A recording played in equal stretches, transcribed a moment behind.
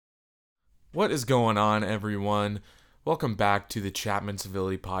What is going on, everyone? Welcome back to the Chapman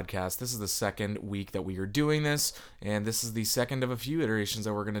Civility podcast. This is the second week that we are doing this, and this is the second of a few iterations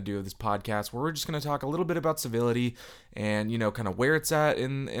that we're going to do of this podcast where we're just going to talk a little bit about civility and, kind of where it's at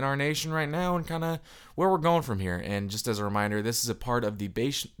in our nation right now and kind of where we're going from here. And just as a reminder, this is a part of the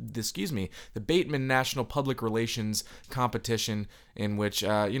Bateman National Public Relations competition in which,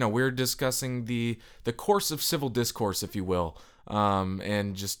 we're discussing the course of civil discourse, if you will.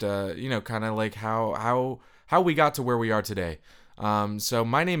 And just kind of like how we got to where we are today. So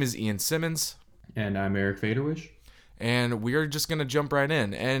my name is Ian Simmons, And I'm Erik Faderwish. and we're just gonna jump right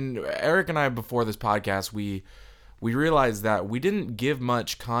in. And Erik and I, before this podcast, we realized that we didn't give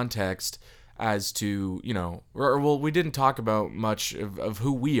much context as to we didn't talk about much of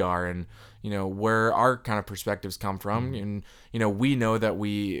who we are and where our kind of perspectives come from. And we know that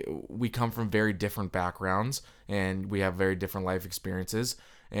we come from very different backgrounds and we have very different life experiences,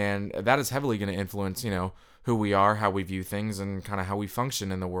 and that is heavily going to influence who we are, how we view things, and kind of how we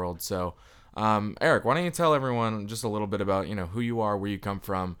function in the world. So Erik, why don't you tell everyone just a little bit about who you are, where you come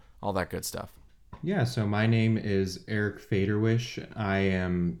from, all that good stuff. Yeah, so my name is Erik Faderwish. I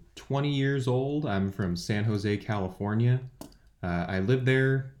am 20 years old. I'm from San Jose, California. I lived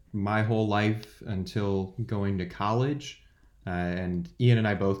there my whole life until going to college. And Ian and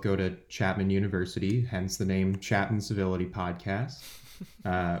I both go to Chapman University, hence the name Chapman Civility Podcast,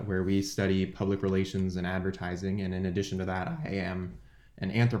 where we study public relations and advertising. And in addition to that, I am an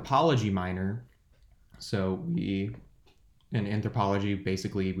anthropology minor. So in anthropology,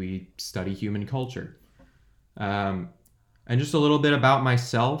 basically, we study human culture. Um, and just a little bit about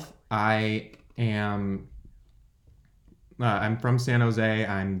myself. I'm from San Jose.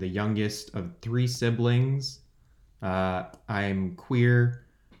 I'm the youngest of three siblings. I'm queer.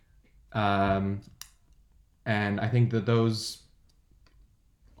 Um, and I think that those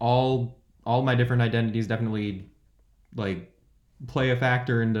all my different identities definitely like play a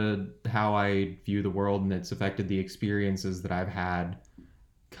factor into how I view the world, and it's affected the experiences that I've had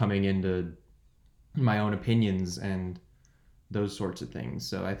coming into my own opinions and those sorts of things.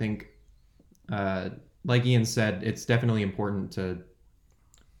 So I think, like Ian said, it's definitely important to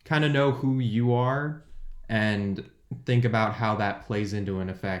kind of know who you are and think about how that plays into an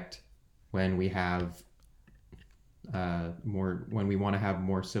effect when we have when we want to have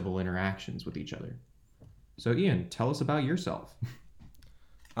more civil interactions with each other. So Ian, tell us about yourself.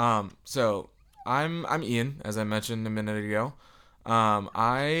 So I'm Ian, as I mentioned a minute ago.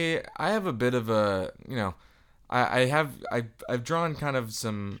 I have a bit of a I've drawn kind of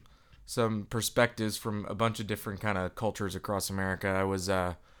some perspectives from a bunch of different kind of cultures across America. I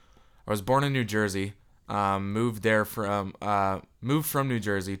was born in New Jersey. Moved from New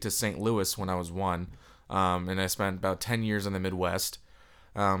Jersey to St. Louis when I was one, and I spent about 10 years in the Midwest,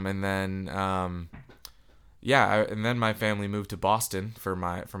 and then and then my family moved to Boston for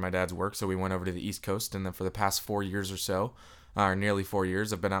my dad's work, so we went over to the East Coast, and then for the past 4 years or so, or nearly 4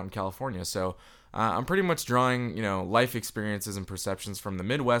 years, I've been out in California. So I'm pretty much drawing life experiences and perceptions from the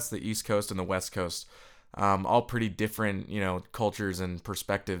Midwest, the East Coast, and the West Coast, all pretty different cultures and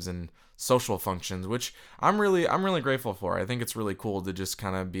perspectives and social functions, which I'm really grateful for. I think it's really cool to just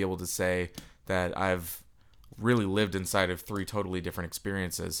kind of be able to say that I've really lived inside of three totally different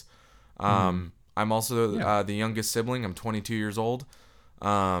experiences. I'm also Yeah. the youngest sibling. I'm 22 years old.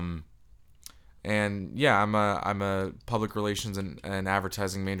 Um, and yeah, I'm a public relations and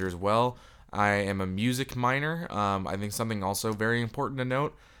advertising major as well. I am a music minor. I think something also very important to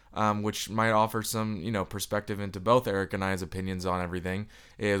note, which might offer some perspective into both Erik and I's opinions on everything,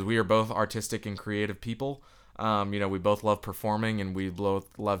 is we are both artistic and creative people. We both love performing, and we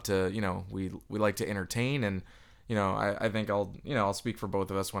both love to we like to entertain. And I think I'll speak for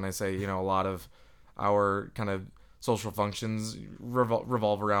both of us when I say a lot of our kind of social functions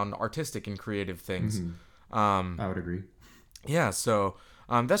revolve around artistic and creative things. Mm-hmm. Um, I would agree. yeah, so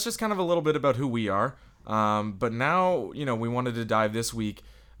that's just kind of a little bit about who we are. But now, we wanted to dive this week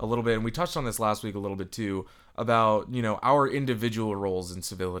a little bit, and we touched on this last week a little bit too, about, our individual roles in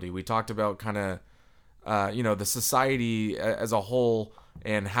civility. We talked about kind of, the society as a whole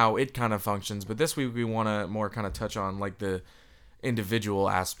and how it kind of functions. But this week we want to more kind of touch on like the individual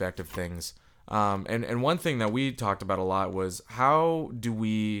aspect of things. And one thing that we talked about a lot was how do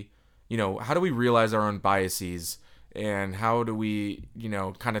we realize our own biases, and how do we,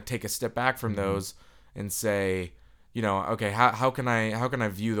 kind of take a step back from Mm-hmm. those and say, okay, how can I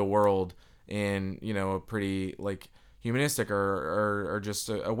view the world in, a pretty like humanistic or just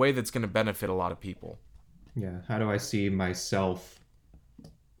a way that's going to benefit a lot of people. Yeah. How do I see myself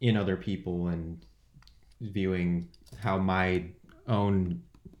in other people and viewing how my own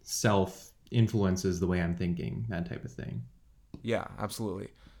self influences the way I'm thinking, that type of thing. Yeah, absolutely.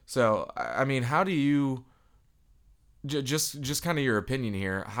 So, I mean, how do you just kind of your opinion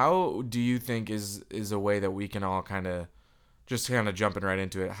here? How do you think is a way that we can all just kind of jumping right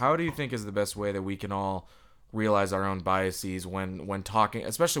into it? How do you think is the best way that we can all realize our own biases when talking,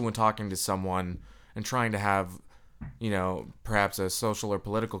 especially when talking to someone and trying to have, perhaps a social or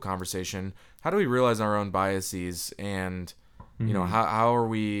political conversation? How do we realize our own biases, and how are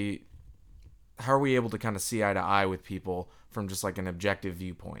we able to kind of see eye to eye with people from just like an objective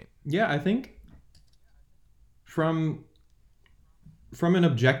viewpoint? Yeah, I think from an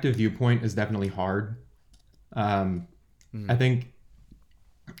objective viewpoint is definitely hard. I think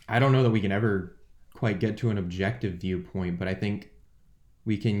I don't know that we can ever quite get to an objective viewpoint, but I think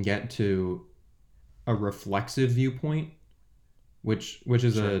we can get to a reflexive viewpoint, which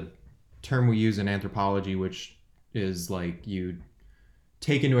is Sure. a term we use in anthropology, which is like you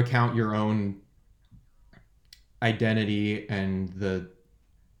take into account your own identity and the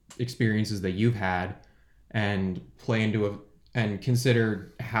experiences that you've had and play into and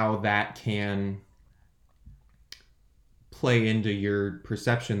consider how that can play into your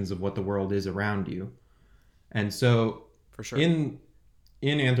perceptions of what the world is around you. And so For sure. in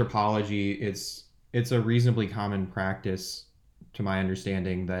anthropology, it's a reasonably common practice, to my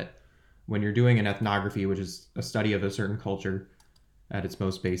understanding, that when you're doing an ethnography, which is a study of a certain culture at its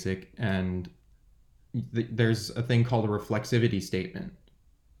most basic, and there's a thing called a reflexivity statement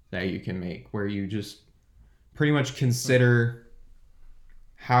that you can make, where you just pretty much consider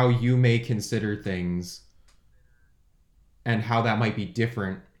how you may consider things and how that might be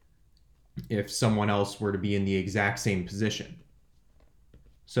different if someone else were to be in the exact same position.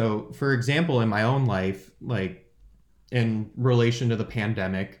 So, for example, in my own life, like in relation to the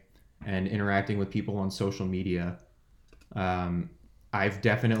pandemic and interacting with people on social media, I've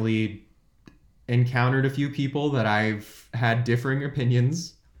definitely encountered a few people that I've had differing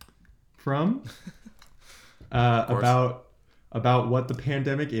opinions from about what the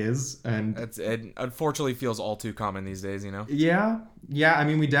pandemic is, and It unfortunately feels all too common these days, yeah, I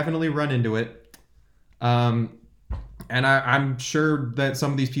mean, we definitely run into it. And I'm sure that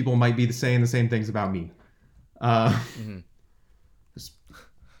some of these people might be saying the same things about me. But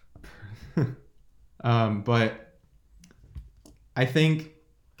I think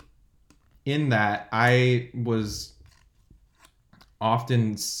in that I was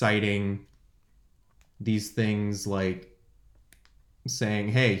often citing these things like saying,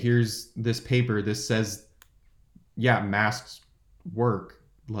 hey, here's this paper. This says, yeah, masks work.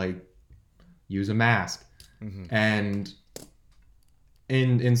 Like, use a mask. And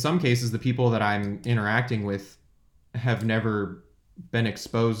in some cases, the people that I'm interacting with have never been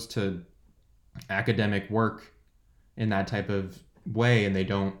exposed to academic work in that type of way, and they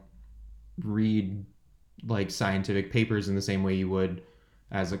don't read like scientific papers in the same way you would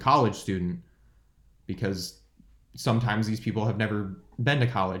as a college student, because sometimes these people have never been to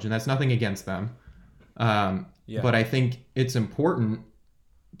college, and that's nothing against them. Yeah. But I think it's important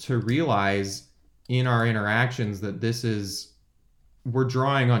to realize in our interactions that we're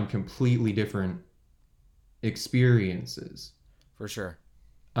drawing on completely different experiences. For sure.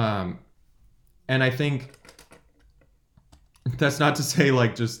 And I think that's not to say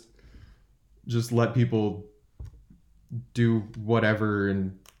like just let people do whatever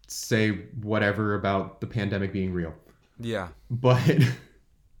and say whatever about the pandemic being real. Yeah. But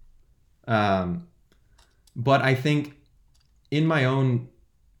I think in my own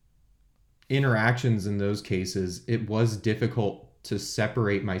interactions in those cases, it was difficult to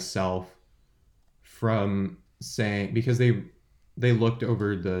separate myself from saying, because they looked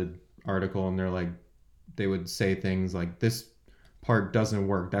over the article and they're like, they would say things like, this part doesn't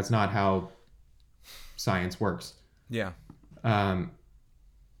work. That's not how science works. Yeah. And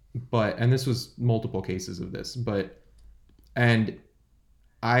this was multiple cases of this, and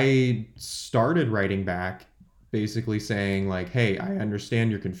I started writing back basically saying like, hey, I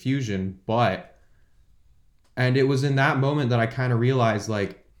understand your confusion, and it was in that moment that I kind of realized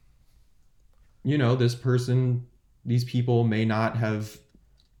like, these people may not have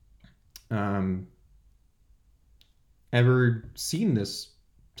ever seen this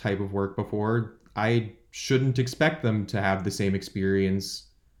type of work before. I shouldn't expect them to have the same experience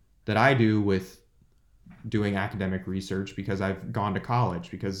that I do with doing academic research because I've gone to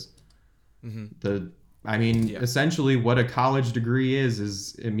college, because essentially what a college degree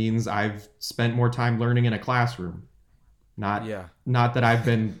is it means I've spent more time learning in a classroom. Not that I've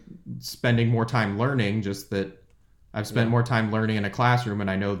been spending more time learning, just that I've spent more time learning in a classroom and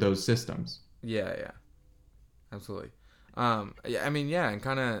I know those systems. Yeah. Absolutely. And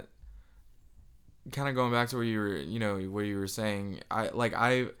kind of kind of going back to what you were saying,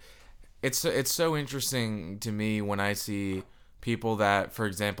 it's so interesting to me when I see people that, for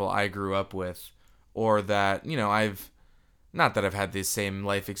example, I grew up with, or that, I've not that I've had the same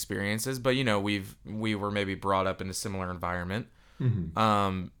life experiences, but we were maybe brought up in a similar environment.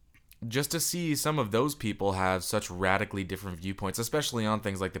 Just to see some of those people have such radically different viewpoints, especially on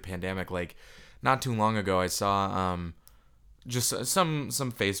things like the pandemic. Like, not too long ago, I saw just some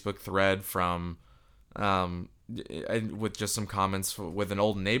Facebook thread from with just some comments with an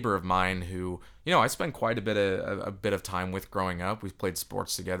old neighbor of mine who I spent quite a bit of time with growing up. We played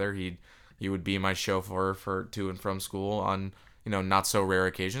sports together. He would be my chauffeur for to and from school on not so rare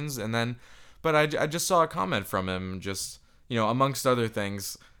occasions. And then, but I just saw a comment from him, just amongst other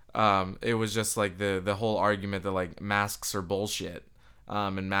things. It was just like the whole argument that like masks are bullshit,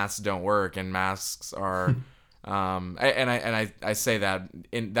 and masks don't work, and masks are, I say that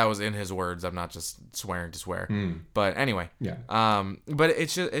that was in his words. I'm not just swearing to swear, but anyway, Yeah. But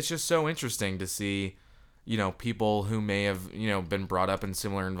it's just so interesting to see, people who may have been brought up in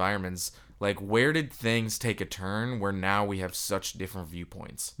similar environments. Like, where did things take a turn where now we have such different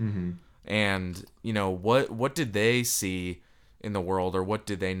viewpoints? And what did they see in the world, or what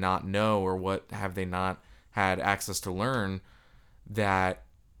did they not know, or what have they not had access to learn that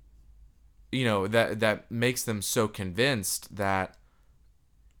that makes them so convinced that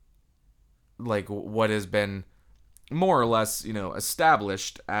like what has been more or less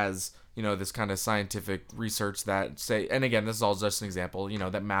established as this kind of scientific research that say, and again, this is all just an example,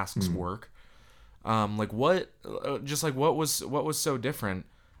 that masks work. Like what was so different,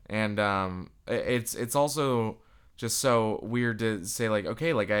 and it's also just so weird to say, like,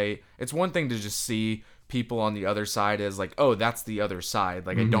 okay, like it's one thing to just see people on the other side as like, oh, that's the other side,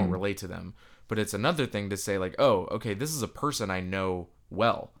 like I don't relate to them. But it's another thing to say like, oh, okay, this is a person I know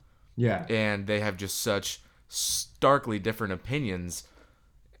well. Yeah. And they have just such starkly different opinions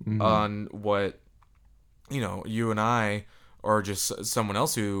on what, you and I, or just someone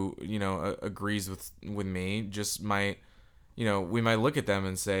else who, agrees with me, just might, we might look at them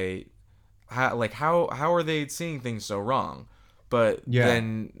and say, how are they seeing things so wrong? But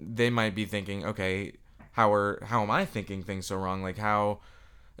then they might be thinking, okay, how am I thinking things so wrong? Like, how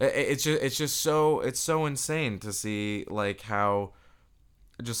it's just so insane to see like how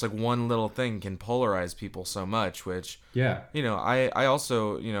just like one little thing can polarize people so much, which I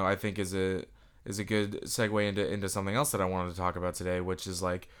also I think is a good segue into something else that I wanted to talk about today, which is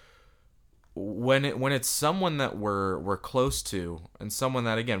like when it's someone that we're close to, and someone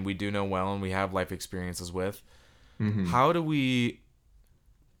that, again, we do know well and we have life experiences with, how do we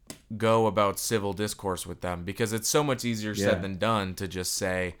go about civil discourse with them? Because it's so much easier said than done to just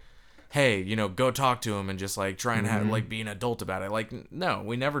say, hey, go talk to him and just like try and have like be an adult about it. Like, no,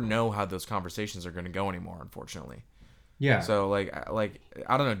 we never know how those conversations are going to go anymore, unfortunately. Yeah. So like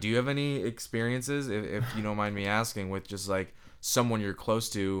I don't know, do you have any experiences, if you don't mind me asking, with just like someone you're close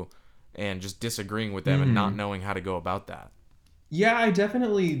to and just disagreeing with them and not knowing how to go about that? Yeah, I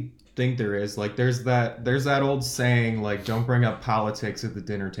definitely think there is. Like, there's that old saying, like, don't bring up politics at the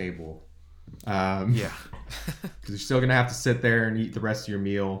dinner table. Yeah. Because you're still gonna have to sit there and eat the rest of your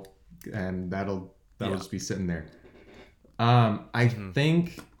meal, and that'll just be sitting there. I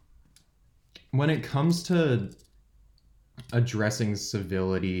think when it comes to addressing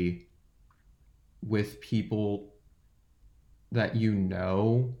civility with people that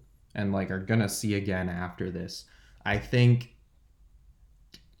and like are gonna see again after this, I think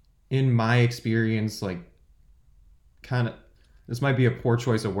in my experience, like, kind of, this might be a poor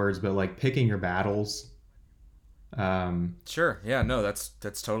choice of words, but like picking your battles. Sure. Yeah, no,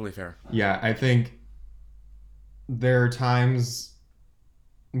 that's totally fair. Yeah, I think there are times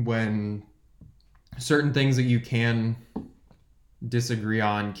when certain things that you can disagree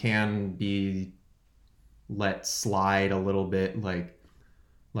on can be let slide a little bit. Like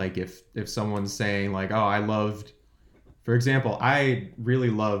if someone's saying like, oh, for example, I really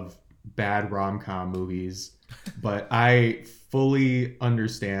love bad rom-com movies, but I fully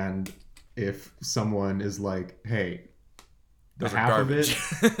understand if someone is like, hey, the half of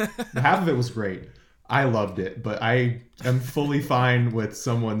it was great, I loved it, but I am fully fine with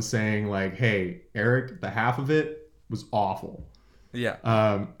someone saying like, hey, Eric, the half of it was awful. Yeah.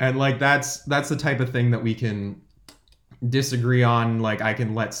 And like that's the type of thing that we can disagree on. Like, I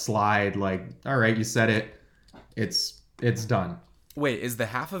can let slide, like, all right, you said it, it's done. Wait, is the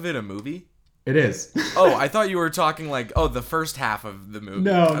half of it a movie? It is. Oh, I thought you were talking like, the first half of the movie.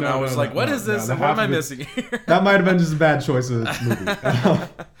 No, and I was like, what is this? What am I missing here? That might have been just a bad choice of the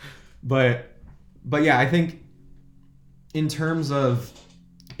movie. But yeah, I think in terms of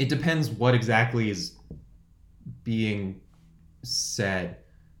it depends what exactly is being said.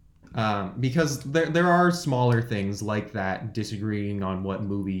 Because there are smaller things like that, disagreeing on what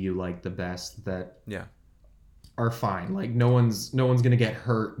movie you like the best, that Yeah. are fine. Like no one's gonna get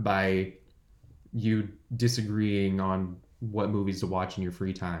hurt by you disagreeing on what movies to watch in your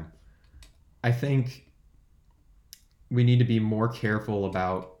free time. I think we need to be more careful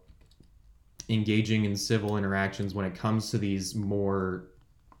about engaging in civil interactions when it comes to these more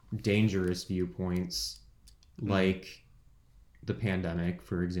dangerous viewpoints, like the pandemic,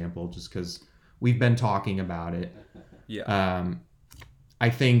 for example, just because we've been talking about it. Yeah. I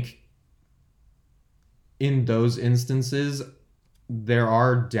think in those instances, there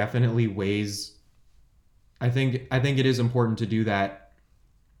are definitely ways. I think it is important to do that,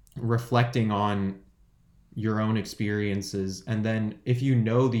 reflecting on your own experiences, and then if you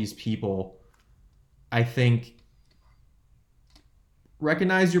know these people, I think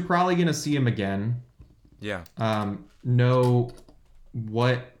recognize you're probably going to see them again. Yeah. Know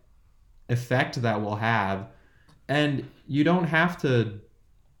what effect that will have, and you don't have to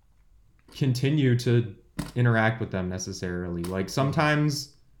continue to interact with them necessarily. Like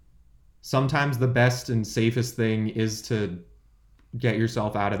sometimes the best and safest thing is to get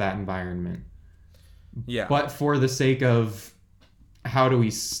yourself out of that environment. Yeah. But for the sake of how do we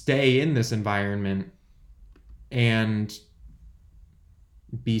stay in this environment and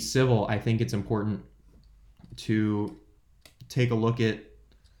be civil, I think it's important to take a look at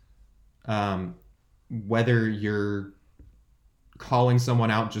whether you're calling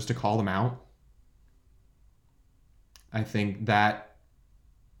someone out just to call them out. I think that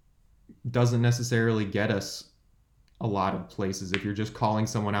doesn't necessarily get us a lot of places. If you're just calling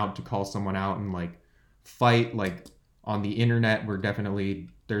someone out to call someone out and like fight, like on the internet, we're definitely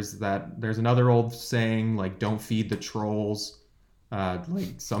there's another old saying like don't feed the trolls.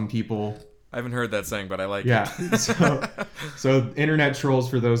 Like some people, I haven't heard that saying, but I like yeah. it. So internet trolls,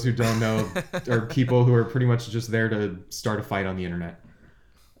 for those who don't know, are people who are pretty much just there to start a fight on the internet.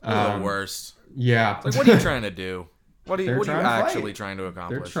 They're the worst. Yeah. It's like, what are you trying to do? What are you They're trying to actually fight. trying to They're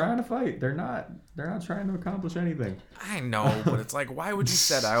accomplish? trying to fight. They're not trying to accomplish anything. I know, but it's like, why would you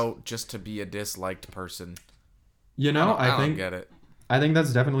set out just to be a disliked person? You know, I I don't think get it. I think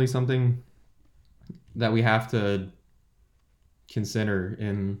that's definitely something that we have to consider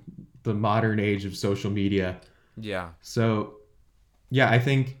in the modern age of social media. Yeah. So, yeah, I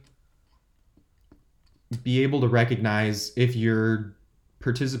think be able to recognize if you're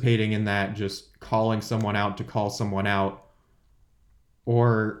participating in that, just calling someone out to call someone out,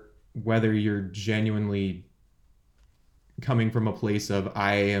 or whether you're genuinely coming from a place of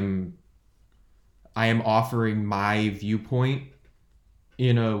I am offering my viewpoint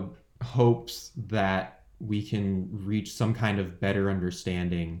in a hopes that we can reach some kind of better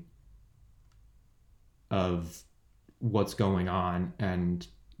understanding of what's going on and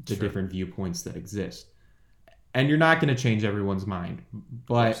the Sure. different viewpoints that exist. And you're not going to change everyone's mind,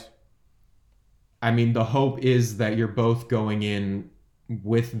 but I mean, the hope is that you're both going in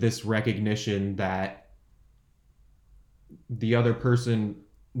with this recognition that the other person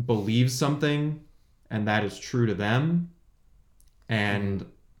believes something and that is true to them, and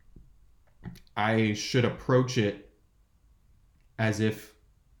I should approach it as if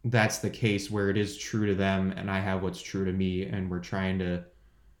that's the case, where it is true to them and I have what's true to me, and we're trying to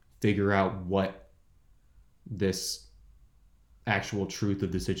figure out what this actual truth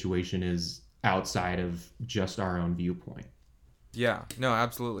of the situation is outside of just our own viewpoint. Yeah. No,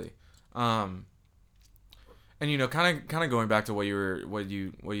 absolutely. And kind of going back to what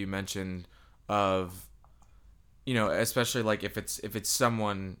you mentioned of, especially like if it's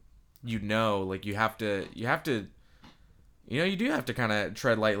someone like you do have to kind of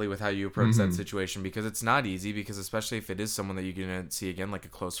tread lightly with how you approach that situation, because it's not easy, because especially if it is someone that you're going to see again, like a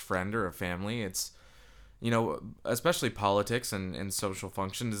close friend or a family, it's, especially politics and social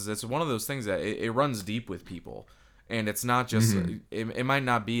functions, it's one of those things that it runs deep with people. And it's not just, it might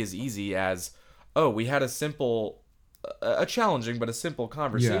not be as easy as, oh, we had a challenging but a simple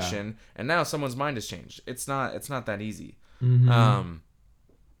conversation, and now someone's mind has changed. It's not that easy.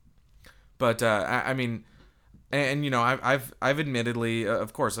 But I mean, and I've admittedly,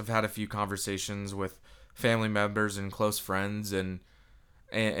 of course, I've had a few conversations with family members and close friends and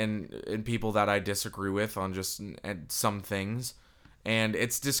people that I disagree with on just some things, and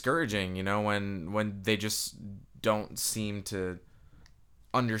it's discouraging, when they just don't seem to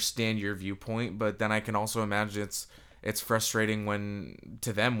understand your viewpoint. But then I can also imagine it's frustrating when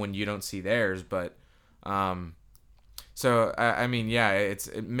you don't see theirs. But so I mean, yeah,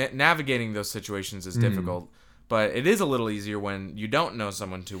 navigating those situations is difficult. But it is a little easier when you don't know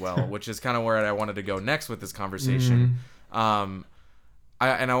someone too well, which is kind of where I wanted to go next with this conversation. I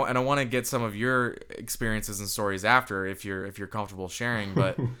want to get some of your experiences and stories after, if you're comfortable sharing.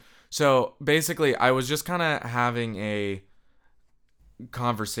 But so basically, I was just kind of having a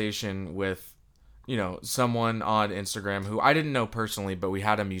conversation with, someone on Instagram who I didn't know personally, but we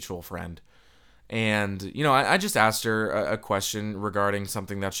had a mutual friend. And, I just asked her a question regarding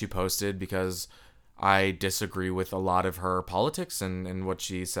something that she posted, because I disagree with a lot of her politics and what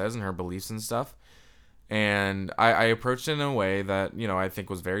she says and her beliefs and stuff. And I approached it in a way that, I think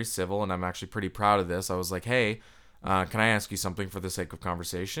was very civil, and I'm actually pretty proud of this. I was like, hey, can I ask you something for the sake of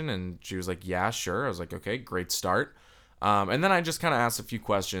conversation? And she was like, yeah, sure. I was like, okay, great start. And then I just kind of asked a few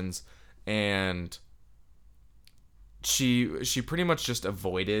questions, and she pretty much just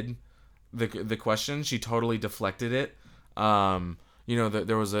avoided the question. She totally deflected it.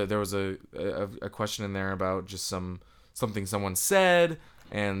 There was a question in there about just something someone said,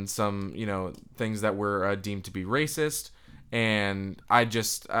 and some things that were deemed to be racist. And I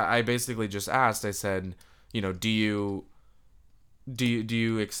basically just asked. I said, do you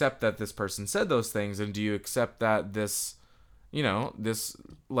accept that this person said those things, and do you accept that this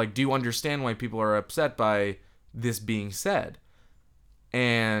do you understand why people are upset by this being said?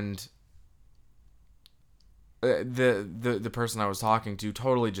 And the person I was talking to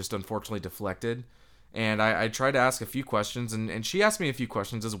totally just unfortunately deflected. And I tried to ask a few questions, and she asked me a few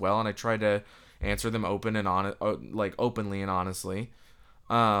questions as well, and I tried to answer them openly and honestly.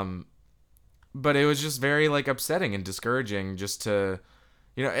 But it was just very upsetting and discouraging, just to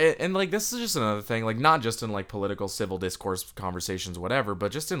and this is just another thing, not just in political civil discourse conversations, whatever,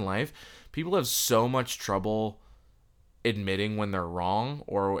 but just in life, people have so much trouble admitting when they're wrong,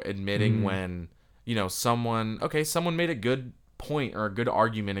 or admitting when someone made a good point or a good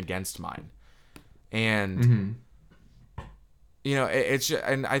argument against mine. And it's just,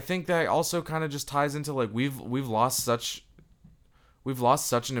 and I think that also kind of just ties into we've lost such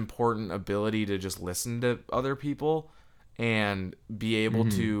an important ability to just listen to other people and be able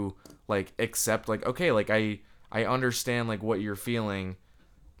to accept I understand what you're feeling.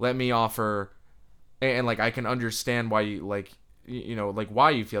 Let me offer, and I can understand why you why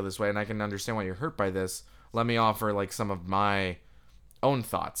you feel this way, and I can understand why you're hurt by this. Let me offer some of my own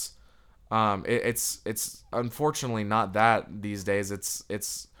thoughts. It's unfortunately not that these days. It's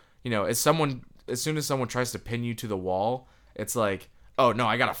as soon as someone tries to pin you to the wall, it's oh no,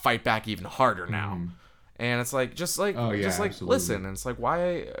 I gotta fight back even harder now. And it's Oh yeah, absolutely. listen. And it's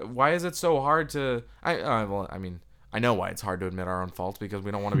why is it so hard to I know why it's hard to admit our own faults, because we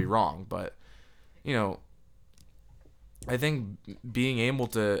don't want to be wrong. But I think being able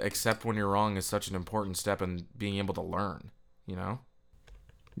to accept when you're wrong is such an important step in being able to learn.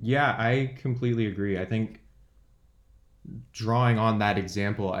 Yeah, I completely agree. I think, drawing on that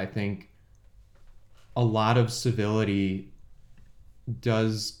example, I think a lot of civility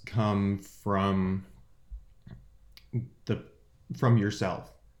does come from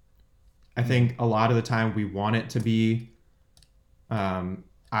yourself. I think a lot of the time we want it to be,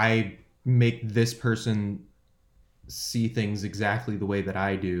 I make this person see things exactly the way that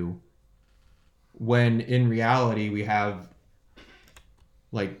I do, when in reality we have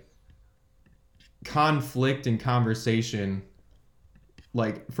conflict and conversation.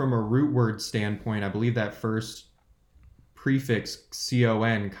 From a root word standpoint, I believe that first prefix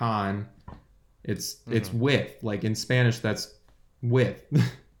con, it's with. In Spanish, that's with.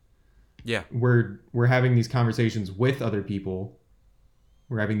 Yeah. We're having these conversations with other people.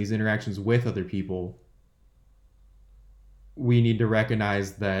 We're having these interactions with other people. We need to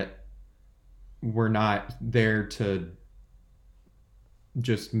recognize that we're not there to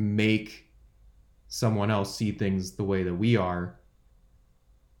just make someone else see things the way that we are.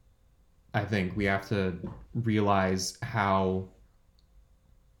 I think we have to realize how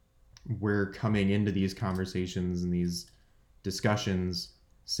we're coming into these conversations and these discussions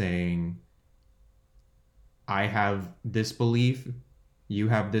saying, I have this belief, you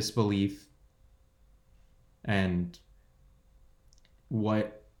have this belief, and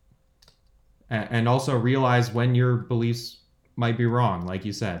also realize when your beliefs might be wrong, like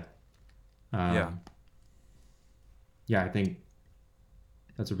you said. Yeah, I think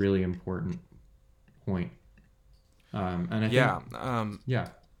that's a really important point. And I think,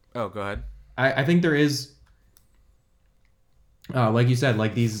 Oh, go ahead. I think there is, like you said,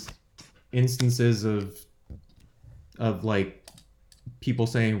 these instances of people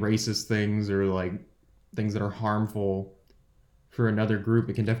saying racist things, or things that are harmful for another group.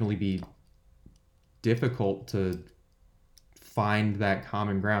 It can definitely be difficult to find that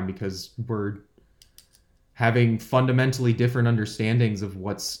common ground, because we're having fundamentally different understandings of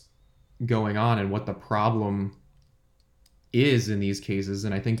what's going on and what the problem is in these cases.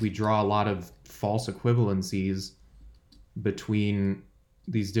 And I think we draw a lot of false equivalencies between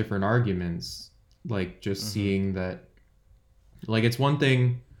these different arguments, like just seeing that, like, it's one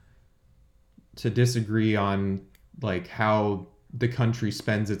thing to disagree on like how the country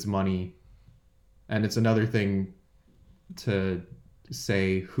spends its money, and it's another thing to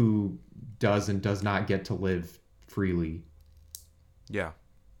say who does and does not get to live freely. Yeah.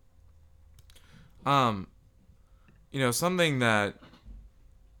 Something that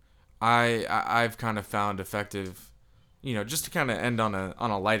I've kind of found effective, just to kind of end on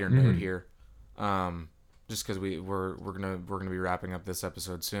a lighter note here, just because we're gonna be wrapping up this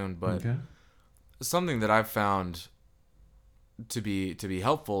episode soon, but Okay. something that I've found to be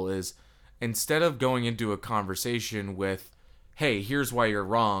helpful is, instead of going into a conversation with, hey, here's why you're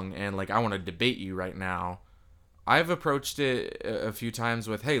wrong, and like, I want to debate you right now, I've approached it a few times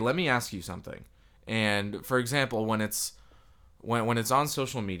with, hey, let me ask you something. And for example, when it's on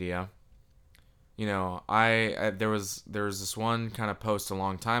social media, I there was this one kind of post a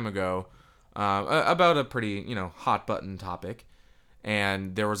long time ago about a pretty hot button topic,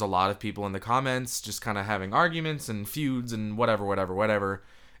 and there was a lot of people in the comments just kind of having arguments and feuds and whatever.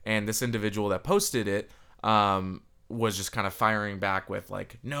 And this individual that posted it was just kind of firing back with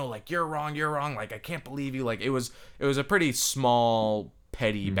like, no, like, you're wrong, like, I can't believe you. Like, it was a pretty small,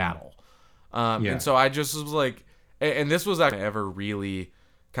 petty battle. And so I just was like, and this was actually ever really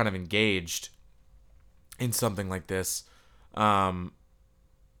kind of engaged in something like this. I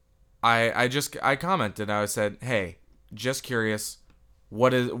commented, I said, hey, just curious,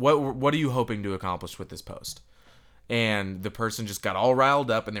 what are you hoping to accomplish with this post? And the person just got all riled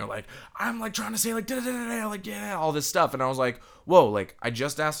up, and they're like, I'm like trying to say like, like, yeah, all this stuff. And I was like, whoa, like, I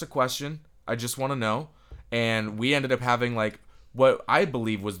just asked a question. I just want to know. And we ended up having like what I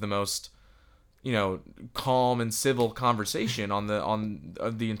believe was the most, calm and civil conversation on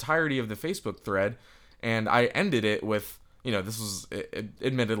the entirety of the Facebook thread. And I ended it with, this was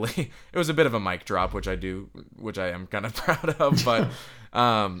admittedly, it was a bit of a mic drop, which I am kind of proud of. But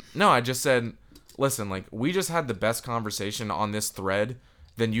no, I just said, listen, like, we just had the best conversation on this thread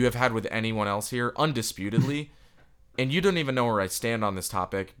than you have had with anyone else here, undisputedly. And you don't even know where I stand on this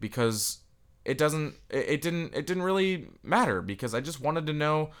topic, because it didn't really matter, because I just wanted to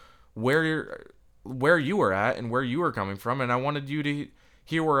know where you were at and where you were coming from, and I wanted you to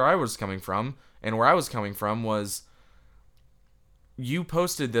hear where I was coming from. And where I was coming from was, you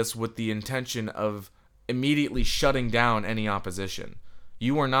posted this with the intention of immediately shutting down any opposition.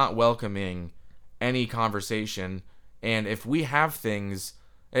 You are not welcoming any conversation. And if we have things,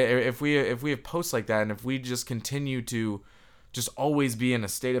 if we have posts like that, and if we just continue to just always be in a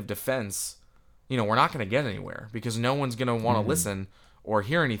state of defense, we're not going to get anywhere, because no one's going to want to listen or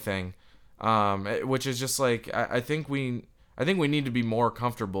hear anything. Which is just like, I think we need to be more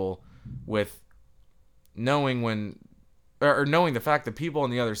comfortable with knowing knowing the fact that people on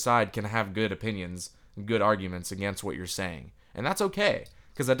the other side can have good opinions and good arguments against what you're saying. And that's okay,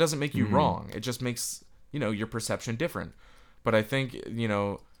 because that doesn't make you wrong. It just makes, your perception different. But I think,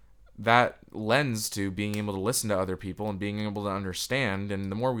 that lends to being able to listen to other people and being able to understand.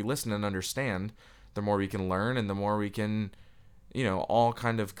 And the more we listen and understand, the more we can learn, and the more we can, all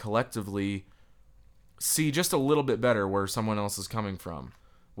kind of collectively see just a little bit better where someone else is coming from,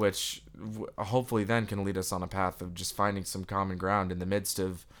 which hopefully then can lead us on a path of just finding some common ground in the midst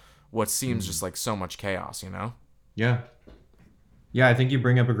of what seems just like so much chaos, Yeah. Yeah, I think you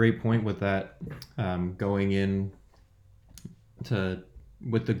bring up a great point with that, going in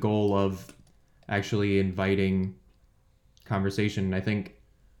with the goal of actually inviting conversation. And I think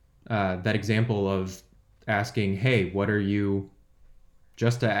that example of asking, hey,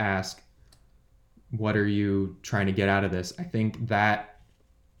 just to ask, what are you trying to get out of this? I think that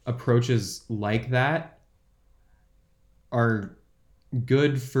approaches like that are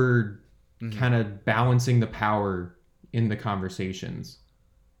good for kind of balancing the power in the conversations.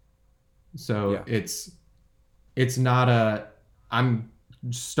 So it's not I'm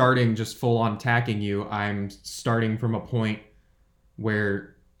starting just full on attacking you. I'm starting from a point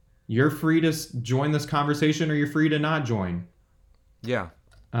where you're free to join this conversation, or you're free to not join. Yeah.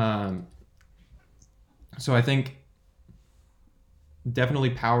 So I think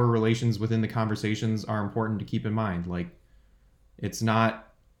definitely power relations within the conversations are important to keep in mind. Like, it's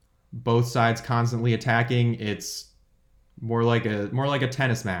not both sides constantly attacking. It's more like a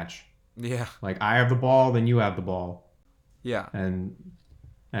tennis match. Yeah. Like, I have the ball, then you have the ball. Yeah. And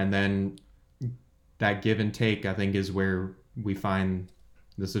then that give and take, I think, is where we find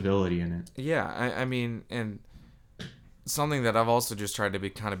the civility in it. Yeah, I mean, and something that I've also just tried to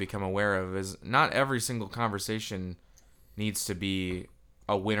become aware of is not every single conversation needs to be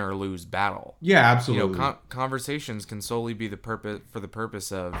a win or lose battle. Yeah, You know, absolutely. conversations can solely be the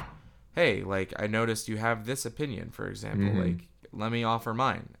purpose of, hey, like I noticed you have this opinion, for example, Mm-hmm. like let me offer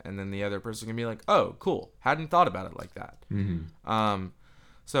mine, and then the other person can be like, oh, cool, hadn't thought about it like that. Mm-hmm. Um,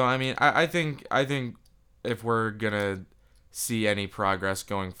 so I mean, I think if we're gonna see any progress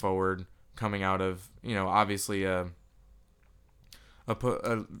going forward, coming out of obviously a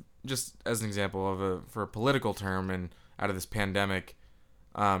just as an example of for a political term and out of this pandemic,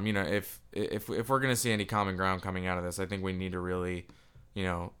 if we're gonna see any common ground coming out of this, I think we need to really, you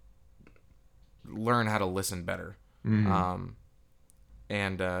know, learn how to listen better. Mm-hmm. Um,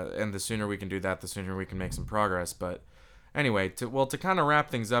 and the sooner we can do that, the sooner we can make some progress. But anyway, to kind of wrap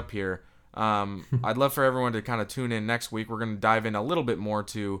things up here, I'd love for everyone to kind of tune in next week. We're going to dive in a little bit more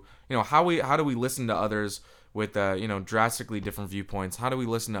to how do we listen to others with drastically different viewpoints. How do we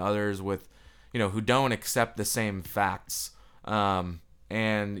listen to others with who don't accept the same facts?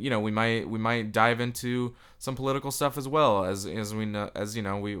 And we might dive into some political stuff as well as we know, as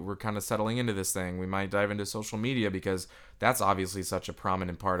we're kind of settling into this thing. We might dive into social media because that's obviously such a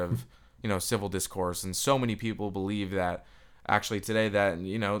prominent part of civil discourse, and so many people believe that actually today that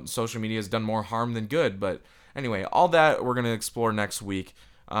social media has done more harm than good. But anyway, all that we're going to explore next week.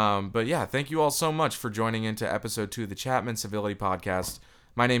 But yeah, thank you all so much for joining into episode 2 of the Chapman Civility Podcast.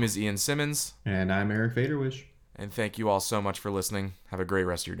 My name is Ian Simmons, And I'm Erik Faderwish. and thank you all so much for listening. Have a great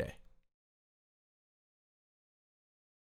rest of your day.